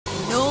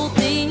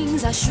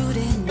things I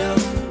shouldn't know.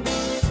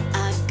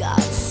 I've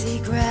got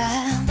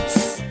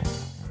secrets.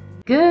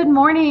 Good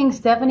morning,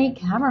 Stephanie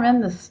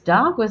Kammerman, the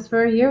Stock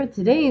Whisperer, here with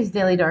today's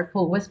Daily Dark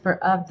Pool Whisper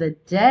of the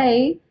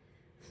day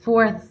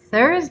for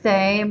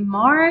Thursday,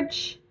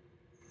 March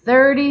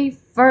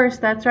 31st.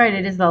 That's right,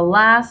 it is the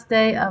last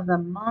day of the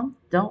month.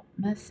 Don't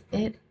mess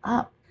it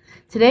up.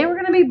 Today we're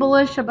going to be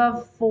bullish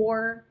above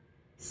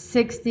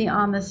 460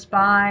 on the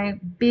SPY.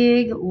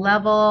 Big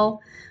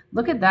level.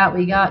 Look at that.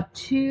 We got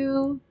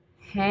two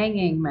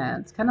hanging men.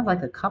 It's kind of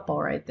like a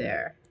couple right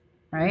there.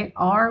 Right?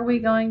 Are we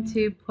going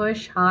to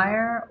push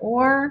higher,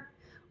 or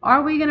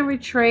are we going to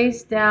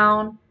retrace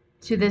down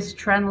to this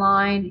trend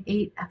line,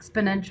 8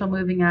 exponential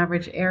moving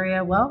average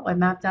area? Well, I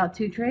mapped out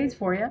two trades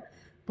for you.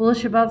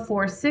 Bullish above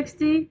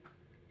 460,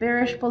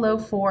 bearish below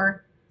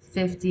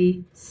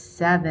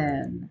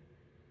 457.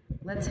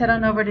 Let's head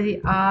on over to the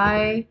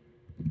IWM.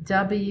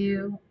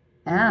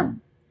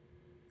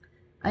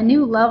 A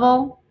new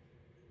level,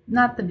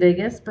 not the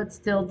biggest, but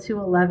still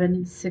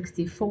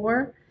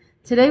 211.64.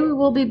 Today we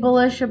will be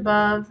bullish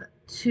above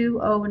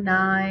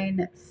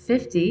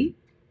 209.50.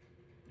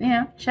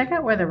 Yeah, check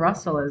out where the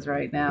Russell is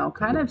right now.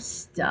 Kind of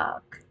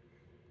stuck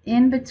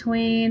in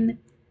between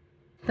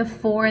the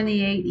 4 and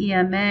the 8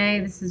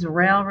 EMA. This is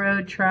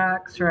railroad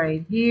tracks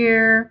right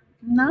here.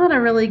 Not a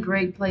really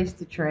great place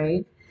to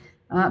trade.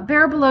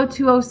 Bear below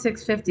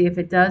 206.50. If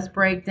it does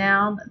break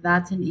down,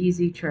 that's an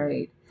easy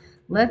trade.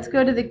 Let's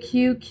go to the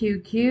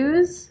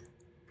QQQs.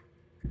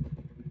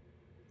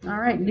 All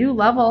right, new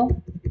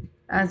level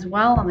as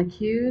well on the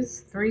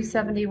Qs,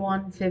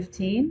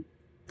 371.15.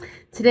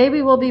 Today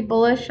we will be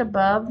bullish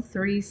above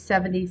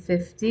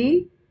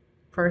 370.50.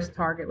 First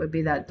target would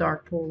be that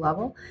dark pool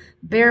level.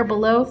 Bear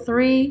below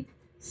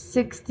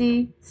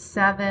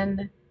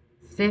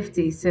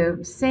 367.50.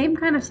 So same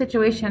kind of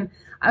situation.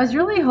 I was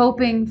really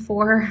hoping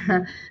for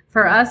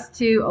us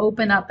to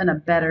open up in a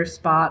better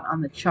spot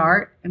on the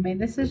chart. I mean,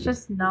 this is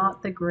just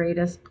not the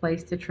greatest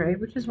place to trade,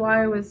 which is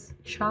why I was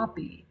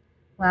choppy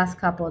last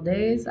couple of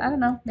days. I don't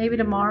know, maybe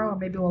tomorrow or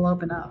maybe we'll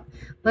open up.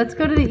 Let's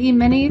go to the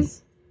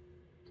E-minis.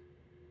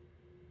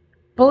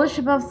 Bullish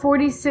above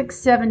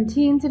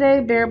 46.17 today,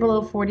 bear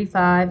below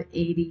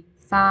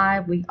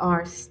 45.85. We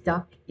are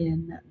stuck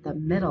in the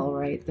middle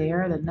right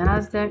there. The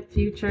NASDAQ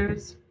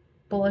futures,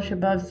 bullish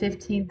above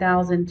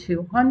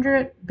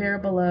 15,200, bear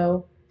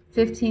below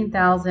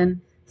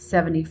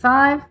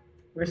 15,075.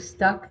 We're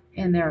stuck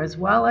in there as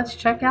well. Let's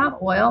check out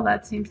oil.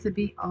 That seems to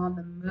be on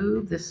the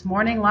move this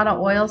morning. A lot of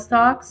oil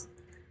stocks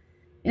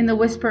in the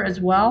whisper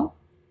as well.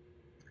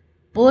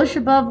 Bullish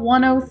above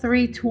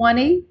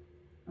 103.20.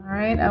 All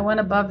right, I went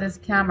above this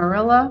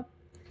Camarilla,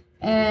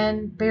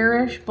 and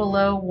bearish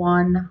below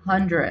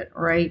 100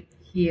 right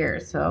here.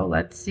 So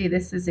let's see,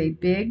 this is a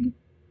big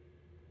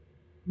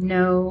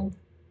no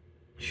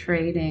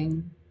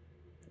trading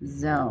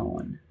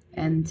zone,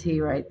 NT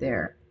right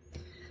there.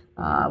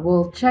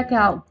 We'll check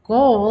out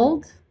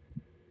gold.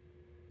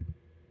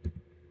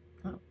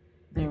 Oh,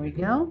 there we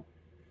go.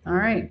 All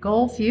right,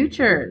 gold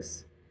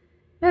futures.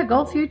 Yeah,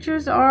 gold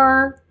futures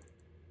are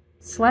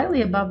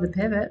slightly above the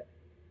pivot.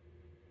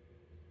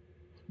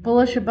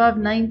 Bullish above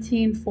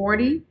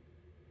 1940.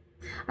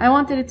 I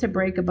wanted it to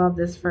break above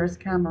this first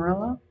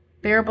Camarilla.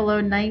 Bear below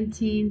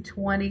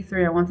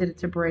 1923. I wanted it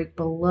to break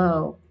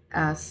below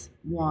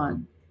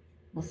S1.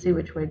 We'll see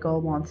which way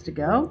gold wants to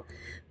go.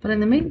 But in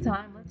the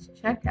meantime, let's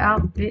check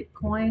out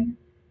Bitcoin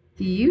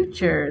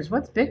futures.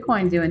 What's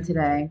Bitcoin doing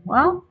today?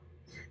 Well,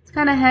 it's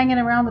kind of hanging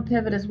around the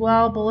pivot as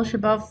well. Bullish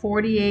above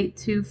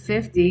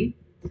 48,250.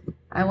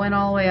 I went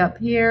all the way up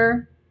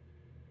here.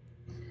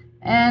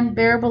 And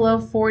bear below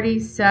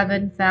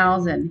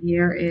 47,000.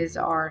 Here is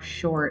our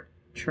short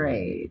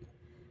trade.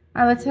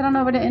 All right, let's head on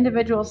over to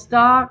individual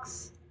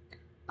stocks.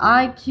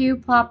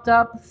 IQ popped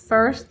up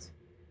first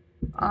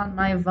on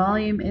my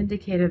volume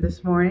indicator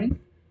this morning.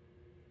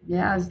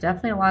 Yeah, there's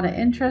definitely a lot of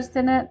interest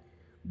in it.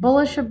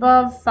 Bullish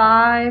above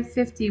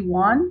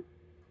 551.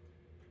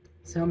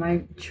 So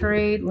my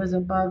trade was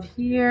above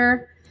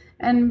here.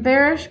 And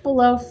bearish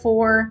below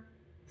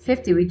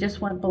 450. We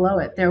just went below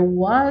it. There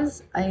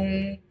was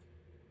a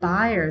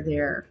buyer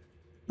there.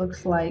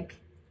 Looks like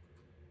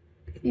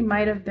he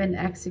might have been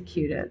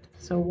executed.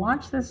 So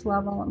watch this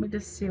level. Let me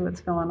just see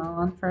what's going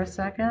on for a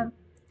second.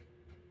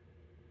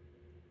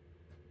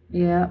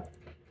 Yeah,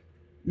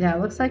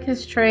 it looks like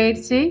his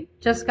trade, see,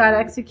 just got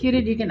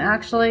executed. You can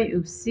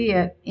actually see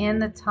it in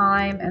the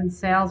time and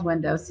sales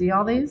window. See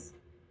all these?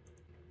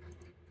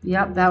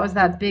 Yep, that was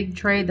that big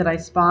trade that I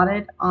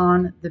spotted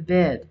on the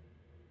bid.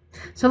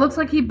 So it looks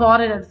like he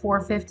bought it at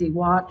 450.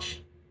 Watch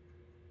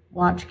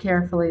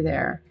carefully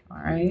there. All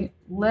right,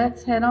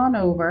 let's head on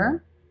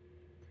over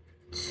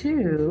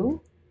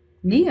to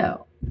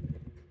NEO.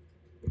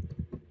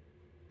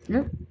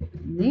 Yep,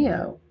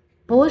 NEO.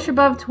 Bullish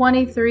above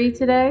 23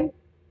 today.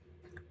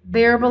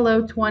 Bear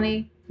below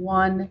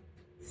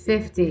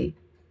 21.50.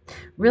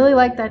 Really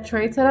like that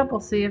trade setup.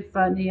 We'll see if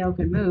NEO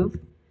can move.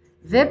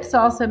 VIP's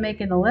also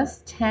making the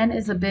list. 10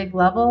 is a big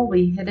level.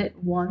 We hit it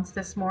once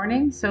this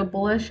morning. So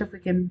bullish if we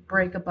can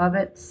break above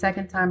it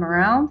second time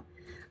around.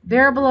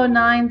 Bear below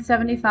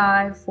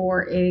 975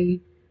 for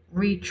a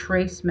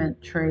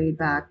retracement trade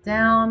back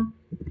down.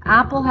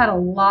 Apple had a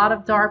lot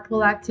of dark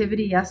pool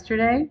activity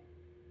yesterday.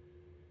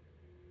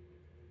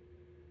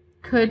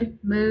 Could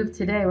move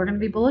today. We're going to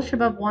be bullish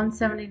above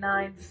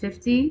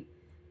 179.50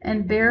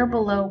 and bear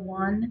below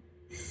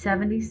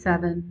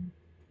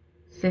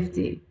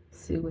 177.50.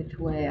 See which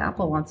way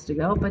Apple wants to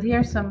go. But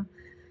here's some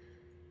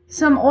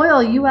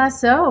oil.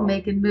 USO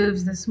making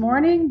moves this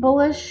morning.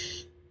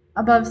 Bullish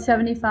above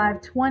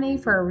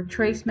 75.20 for a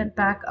retracement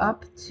back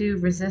up to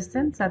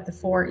resistance at the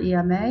 4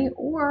 EMA.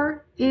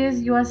 Or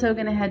is USO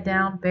going to head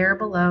down, bear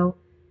below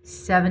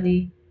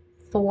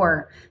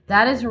 74?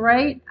 That is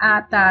right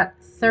at that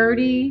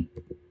 30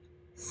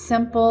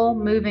 simple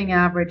moving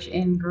average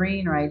in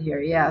green right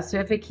here. Yeah, so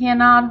if it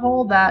cannot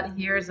hold that,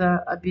 here's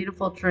a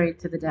beautiful trade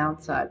to the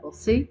downside. We'll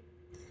see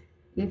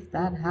if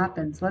that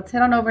happens. Let's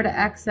head on over to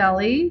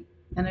XLE,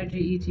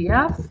 Energy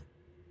ETF.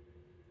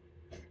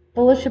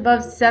 Bullish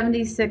above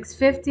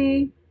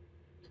 76.50,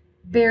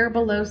 bear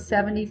below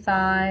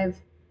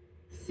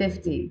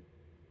 75.50.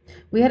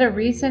 We had a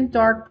recent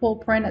dark pool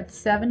print at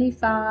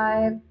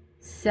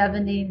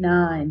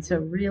 75.79, so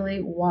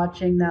really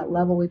watching that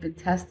level. We've been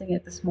testing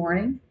it this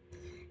morning.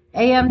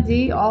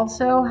 AMD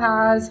also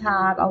has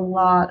had a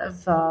lot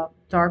of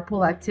dark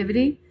pool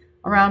activity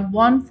around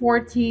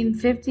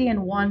 114.50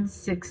 and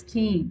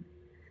 116.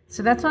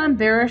 So that's why I'm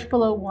bearish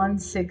below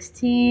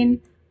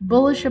 116,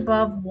 bullish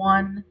above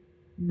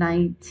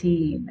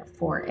 119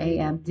 for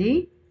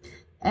AMD.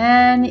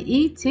 And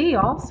ET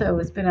also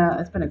has been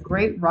a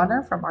great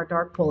runner from our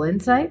dark pool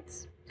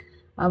insights.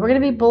 We're going to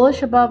be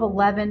bullish above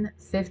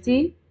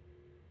 11.50,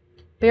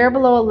 bear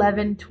below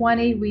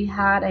 11.20. We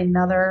had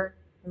another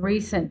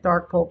recent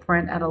dark pool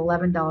print at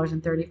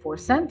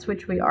 $11.34,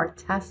 which we are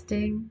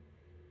testing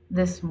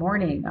this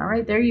morning. All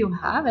right, there you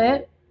have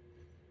it.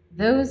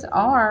 Those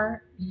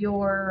are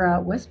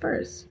your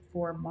whispers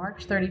for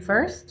March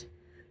 31st,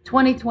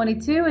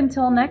 2022.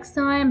 Until next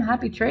time,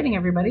 happy trading,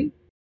 everybody.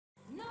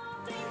 No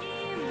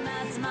thinking,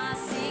 that's my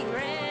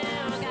secret.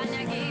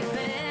 Gonna keep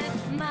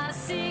it my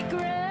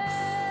secret.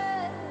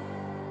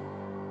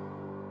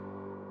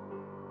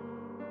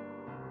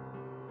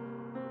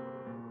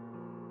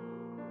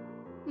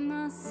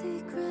 My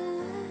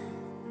secret.